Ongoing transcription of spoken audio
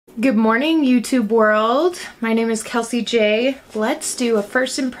Good morning, YouTube world. My name is Kelsey J. Let's do a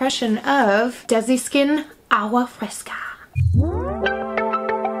first impression of Dezi Skin Agua Fresca.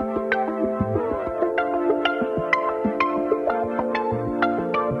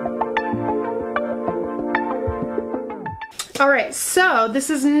 Alright, so this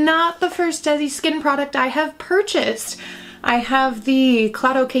is not the first Dezi Skin product I have purchased. I have the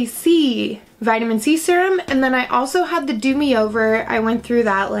Claro Vitamin C serum, and then I also had the Do Me Over. I went through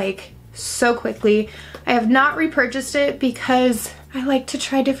that like so quickly. I have not repurchased it because I like to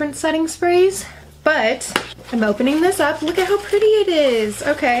try different setting sprays, but I'm opening this up. Look at how pretty it is.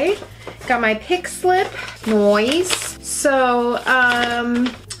 Okay, got my pick slip. Nice. So,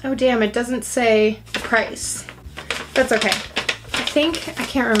 oh damn, it doesn't say the price. That's okay. I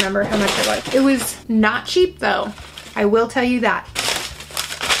can't remember how much it was. It was not cheap though. I will tell you that.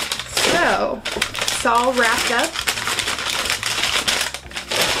 So, it's all wrapped up.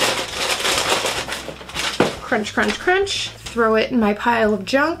 Crunch, crunch, crunch. Throw it in my pile of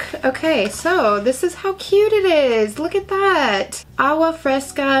junk. Okay, so this is how cute it is. Look at that. Agua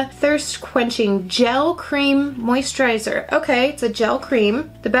Fresca Thirst Quenching Gel Cream Moisturizer. Okay, it's a gel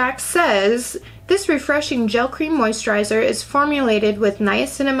cream. The back says, this refreshing gel cream moisturizer is formulated with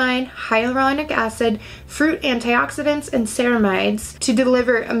niacinamide, hyaluronic acid, fruit antioxidants, and ceramides to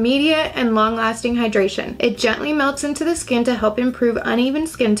deliver immediate and long-lasting hydration. It gently melts into the skin to help improve uneven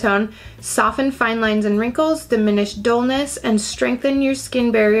skin tone, soften fine lines and wrinkles, diminish dullness, and strengthen your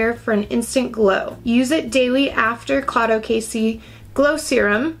skin barrier for an instant glow. Use it daily after Claro Glow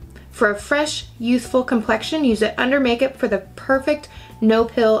Serum for a fresh, youthful complexion. Use it under makeup for the perfect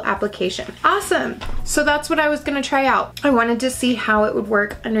no-pill application. Awesome! So that's what I was gonna try out. I wanted to see how it would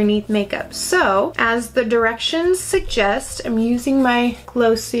work underneath makeup. So, as the directions suggest, I'm using my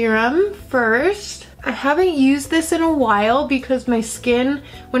glow serum first. I haven't used this in a while because my skin,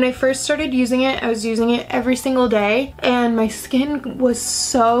 when I first started using it, I was using it every single day, and my skin was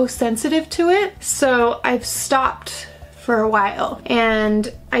so sensitive to it. So I've stopped for a while,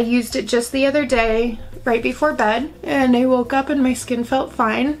 and I used it just the other day right before bed, and I woke up and my skin felt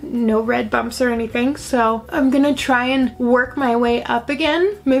fine. No red bumps or anything. So I'm gonna try and work my way up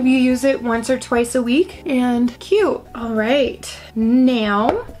again. Maybe use it once or twice a week, and cute. All right,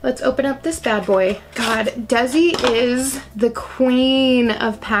 now let's open up this bad boy. God, Dezi is the queen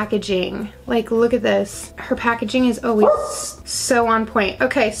of packaging. Like, look at this. Her packaging is always so on point.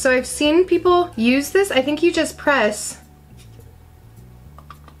 Okay, so I've seen people use this. I think you just press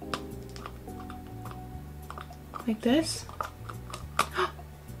like this.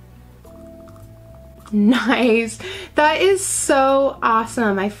 Nice. That is so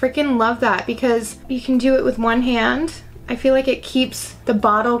awesome. I freaking love that because you can do it with one hand. I feel like it keeps the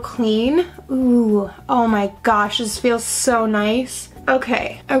bottle clean. Ooh, oh my gosh, this feels so nice.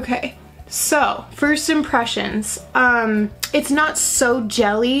 Okay. So, first impressions. It's not so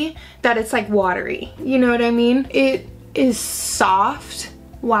jelly that it's like watery. You know what I mean? It is soft.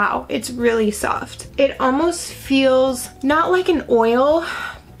 Wow, it's really soft. It almost feels not like an oil,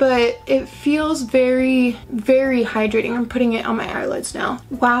 but it feels very, very hydrating. I'm putting it on my eyelids now.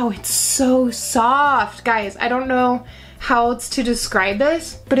 Wow, it's so soft. Guys, I don't know how else to describe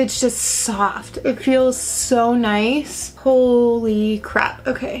this, but it's just soft. It feels so nice. Holy crap.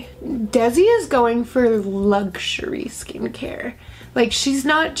 Okay, Dezi is going for luxury skincare. Like, she's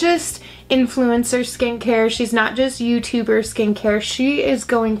not just influencer skincare, she's not just YouTuber skincare, she is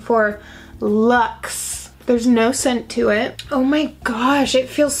going for luxe. There's no scent to it. Oh my gosh, it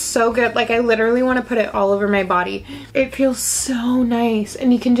feels so good. Like, I literally want to put it all over my body. It feels so nice,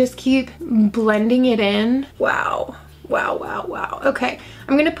 and you can just keep blending it in. Wow. Wow, wow, wow. Okay,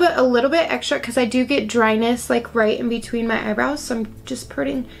 I'm gonna put a little bit extra because I do get dryness like right in between my eyebrows, so I'm just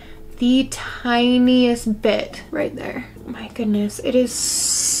putting the tiniest bit right there. My goodness, it is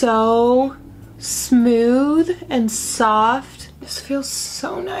so smooth and soft. This feels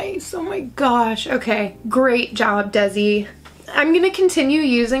so nice. Oh my gosh. Okay, great job, Dezi. I'm gonna continue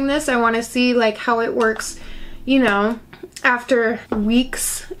using this. I want to see like how it works, you know, after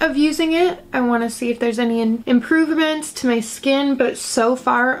weeks of using it. I want to see if there's any improvements to my skin, but so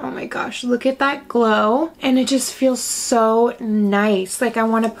far, oh my gosh, look at that glow, and it just feels so nice. Like, I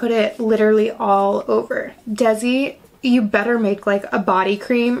want to put it literally all over. Dezi, you better make like a body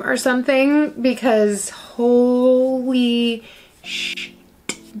cream or something, because holy shit,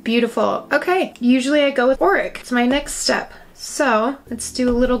 beautiful. Okay, usually I go with Auric. It's my next step. So let's do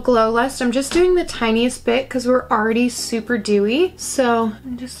a little glow lust. I'm just doing the tiniest bit because we're already super dewy. So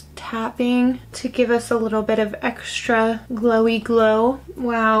I'm just tapping to give us a little bit of extra glowy glow.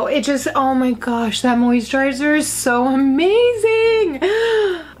 Wow, it just, oh my gosh, that moisturizer is so amazing.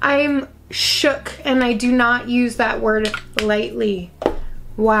 I'm shook, and I do not use that word lightly.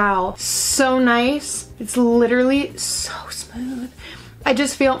 Wow, so nice. It's literally so smooth. I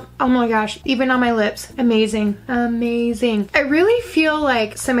just feel, oh my gosh, even on my lips, amazing, amazing. I really feel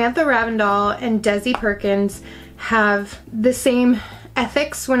like Samantha Ravndal and Dezi Perkins have the same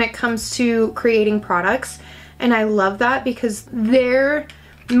ethics when it comes to creating products, and I love that because their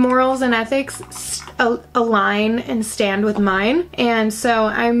morals and ethics align and stand with mine. And so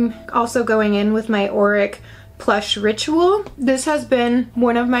I'm also going in with my Auric Plush Ritual. This has been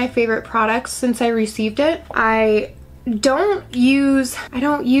one of my favorite products since I received it. I don't use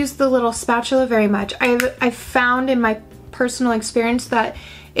the little spatula very much. I've found in my personal experience that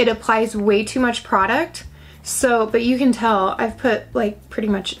it applies way too much product. So, but you can tell I've put like pretty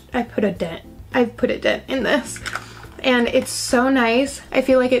much, I've put a dent in this. And it's so nice. I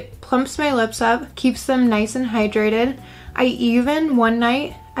feel like it plumps my lips up, keeps them nice and hydrated. I even, one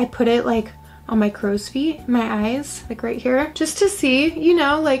night, I put it like on my crow's feet, my eyes, like right here, just to see, you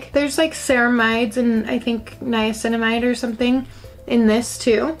know, like there's like ceramides and I think niacinamide or something in this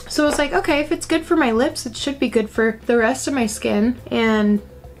too. So it's like, okay, if it's good for my lips, it should be good for the rest of my skin. And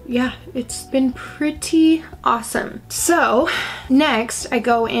yeah, it's been pretty awesome. So next I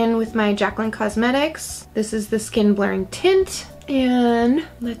go in with my Jaclyn Cosmetics. This is the Skin Blurring Tint. And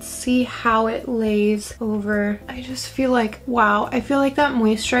let's see how it lays over. I just feel like, wow, I feel like that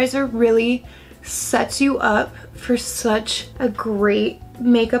moisturizer really sets you up for such a great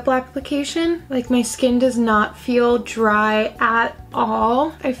makeup application. Like my skin does not feel dry at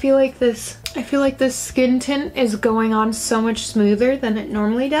all. I feel like this skin tint is going on so much smoother than it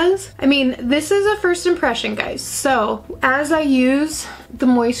normally does. I mean, this is a first impression, guys. So as I use the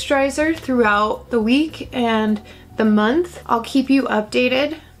moisturizer throughout the week and the month, I'll keep you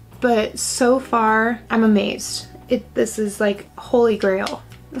updated, but so far I'm amazed. This is like holy grail.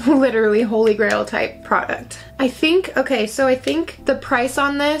 Literally holy grail type product. I think, okay, so I think the price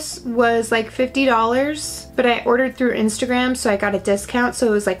on this was like $50, but I ordered through Instagram, so I got a discount, so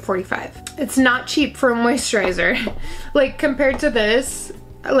it was like $45. It's not cheap for a moisturizer. Like compared to this,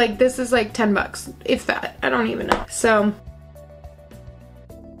 like this is like 10 bucks, if that, I don't even know. So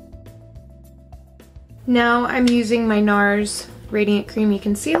now I'm using my Nars Radiant Creamy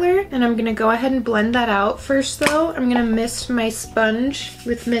Concealer, and I'm gonna go ahead and blend that out. First though, I'm gonna mist my sponge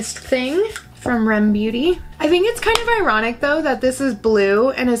with Mist Thing from R.E.M Beauty. I think it's kind of ironic though that this is blue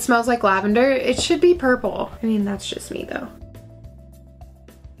and it smells like lavender. It should be purple. I mean, that's just me though.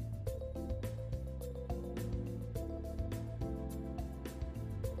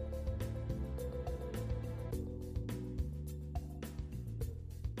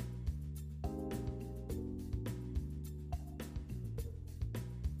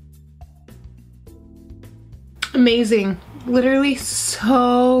 Amazing. Literally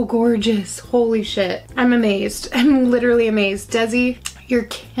so gorgeous. Holy shit. I'm amazed. I'm literally amazed. Dezi, you're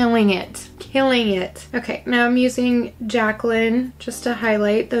killing it. Killing it. Okay, now I'm using Jaclyn just to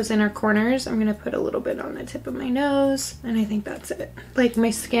highlight those inner corners. I'm gonna put a little bit on the tip of my nose, and I think that's it. Like my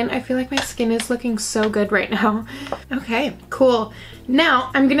skin, I feel like my skin is looking so good right now. Okay, cool. Now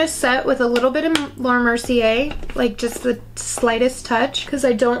I'm gonna set with a little bit of Mercier, like just the slightest touch, because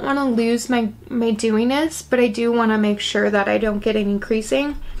I don't want to lose my dewiness, but I do want to make sure that I don't get any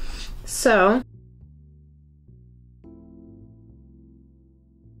creasing. So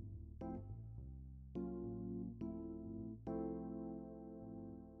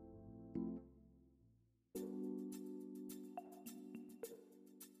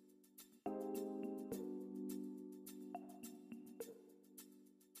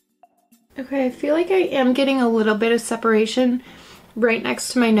okay, I feel like I am getting a little bit of separation right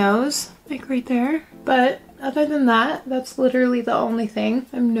next to my nose, like right there. But other than that, that's literally the only thing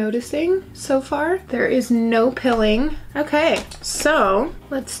I'm noticing so far. There is no pilling. Okay, so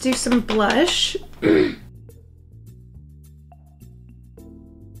let's do some blush.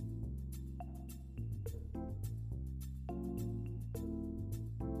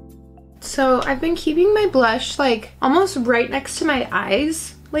 So I've been keeping my blush like almost right next to my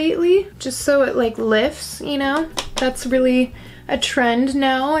eyes lately, just so it like lifts, you know? That's really a trend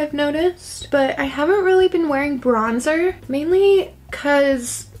now, I've noticed. But I haven't really been wearing bronzer, mainly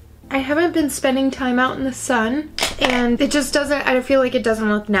because I haven't been spending time out in the sun, and it just doesn't, I feel like it doesn't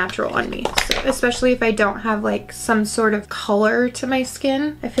look natural on me. So, especially if I don't have like some sort of color to my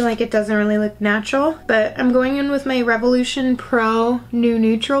skin, I feel like it doesn't really look natural. But I'm going in with my Revolution Pro New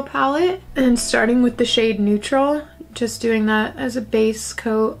Neutral palette and starting with the shade Neutral. Just doing that as a base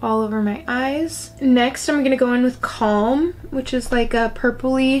coat all over my eyes. Next, I'm gonna go in with Calm, which is like a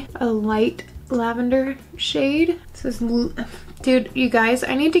purpley, a light lavender shade. This is Dude, you guys,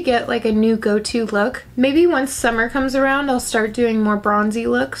 I need to get like a new go-to look. Maybe once summer comes around, I'll start doing more bronzy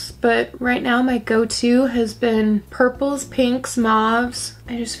looks, but right now my go-to has been purples, pinks, mauves.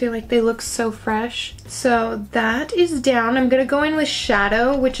 I just feel like they look so fresh. So that is down. I'm gonna go in with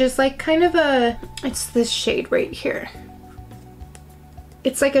shadow, which is like kind of a, it's this shade right here.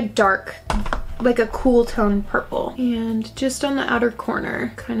 It's like a dark, like a cool tone purple. And just on the outer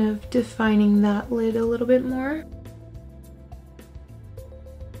corner, kind of defining that lid a little bit more.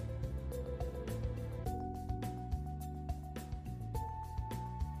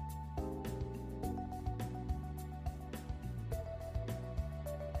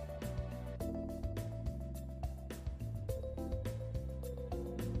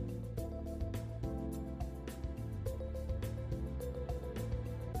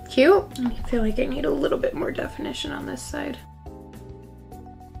 Cute. I feel like I need a little bit more definition on this side.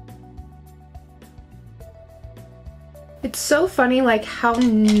 It's so funny like how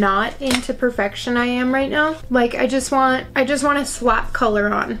not into perfection I am right now. Like I just want to slap color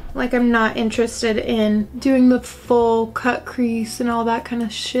on. Like I'm not interested in doing the full cut crease and all that kind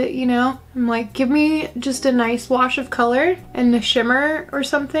of shit, you know? I'm like, give me just a nice wash of color and the shimmer or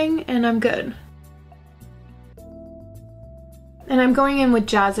something and I'm good. And I'm going in with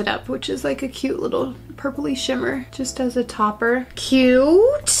Jazz It Up, which is like a cute little purpley shimmer, just as a topper.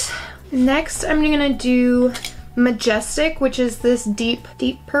 Cute. Next, I'm gonna do Majestic, which is this deep,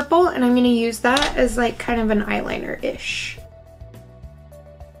 deep purple, and I'm gonna use that as like kind of an eyeliner-ish.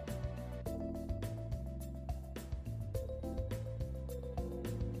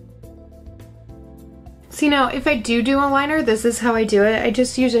 See now, if I do a liner, this is how I do it. I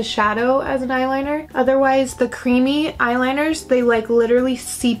just use a shadow as an eyeliner. Otherwise, the creamy eyeliners, they like literally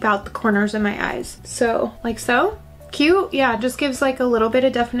seep out the corners of my eyes. So, like so. Cute, yeah, just gives like a little bit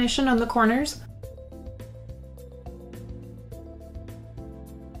of definition on the corners.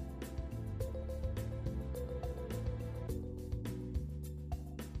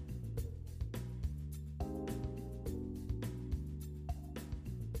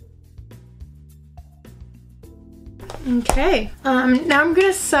 Okay, now I'm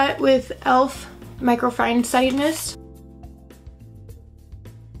gonna set with e.l.f. Microfine Setting Mist.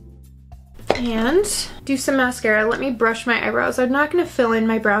 And do some mascara. Let me brush my eyebrows. I'm not gonna fill in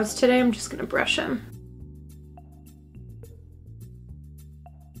my brows today, I'm just gonna brush them.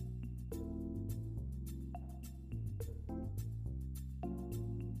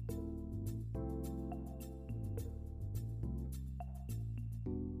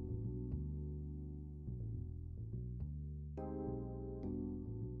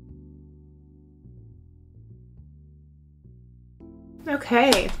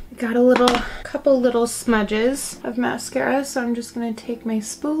 Okay, got a couple little smudges of mascara, so I'm just gonna take my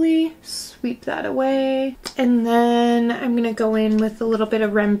spoolie, sweep that away, and then I'm gonna go in with a little bit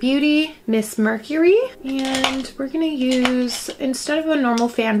of R.E.M Beauty, Miss Mercury, and we're gonna use, instead of a normal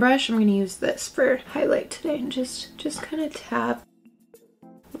fan brush, I'm gonna use this for highlight today, and just kind of tap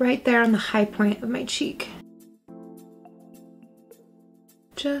right there on the high point of my cheek.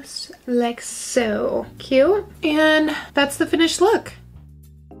 Just like so. Cute. And that's the finished look.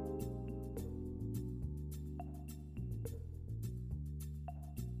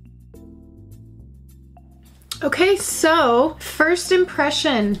 Okay, so first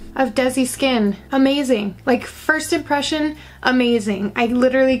impression of Dezi skin, amazing. Like first impression, amazing. I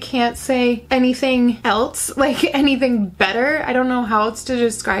literally can't say anything else, like anything better. I don't know how else to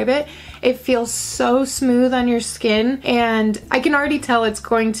describe it. It feels so smooth on your skin and I can already tell it's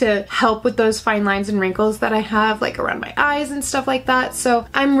going to help with those fine lines and wrinkles that I have like around my eyes and stuff like that. So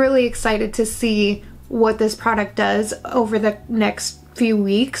I'm really excited to see what this product does over the next few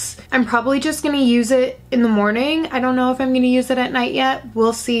weeks. I'm probably just gonna use it in the morning. I don't know if I'm gonna use it at night yet.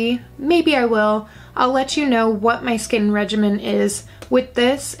 We'll see. Maybe I will. I'll let you know what my skin regimen is with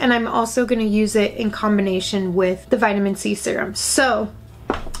this, and I'm also gonna use it in combination with the vitamin C serum. So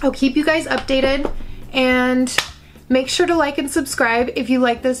I'll keep you guys updated, and make sure to like and subscribe if you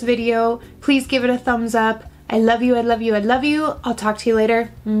like this video. Please give it a thumbs up. I love you, I love you, I love you. I'll talk to you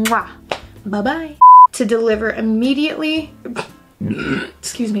later. Mwah. Bye-bye. To deliver immediately.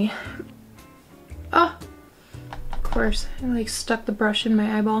 Excuse me. Oh, of course, I like stuck the brush in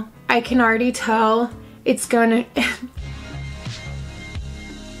my eyeball. I can already tell it's gonna,